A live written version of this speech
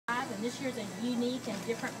and this year is a unique and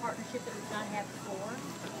different partnership that we've not had before.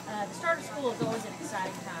 The start of school is always an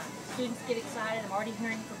exciting time. Students get excited. I'm already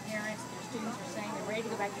hearing from parents that their students are saying they're ready to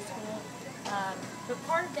go back to school. But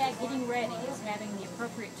part of that getting ready is having the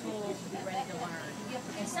appropriate tools to be ready to learn.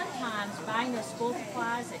 And sometimes buying those school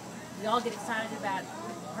supplies that we all get excited about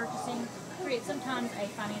purchasing creates sometimes a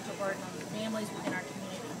financial burden on the families within our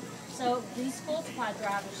community. So these school supply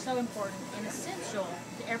drives are so important and essential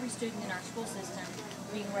to every student in our school system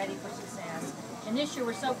being ready for success. And this year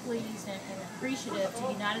we're so pleased and appreciative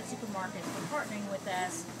to United Supermarkets for partnering with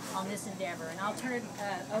us on this endeavor. And I'll turn it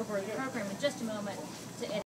over the program in just a moment to Ed.